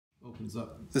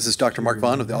This is Dr. Mark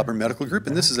Vaughan of the Auburn Medical Group,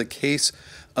 and this is a case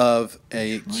of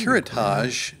a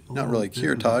curettage, not really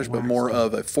curettage, but more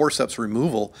of a forceps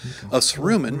removal of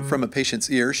cerumen from a patient's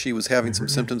ear. She was having some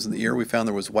symptoms in the ear. We found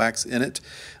there was wax in it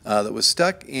that was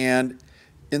stuck, and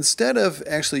instead of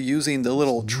actually using the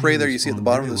little tray there you see at the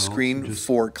bottom of the screen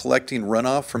for collecting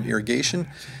runoff from irrigation,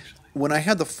 when I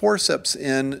had the forceps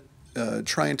in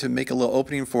trying to make a little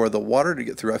opening for the water to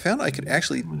get through, I found I could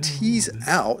actually tease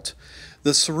out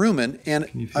the cerumen,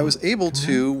 and I was able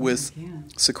to, with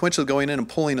sequentially going in and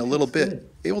pulling a little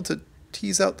bit, able to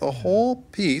tease out the whole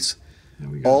piece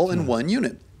all in one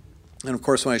unit. And of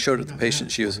course, when I showed it to the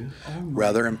patient, she was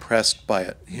rather impressed by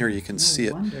it. Here you can see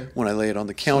it when I lay it on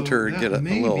the counter, get a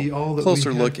little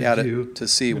closer look at it to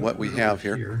see what we have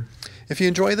here. If you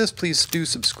enjoy this, please do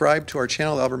subscribe to our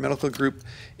channel, the Auburn Medical Group.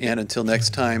 And until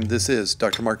next time, this is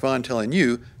Dr. Mark Vaughan telling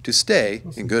you to stay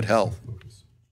in good health.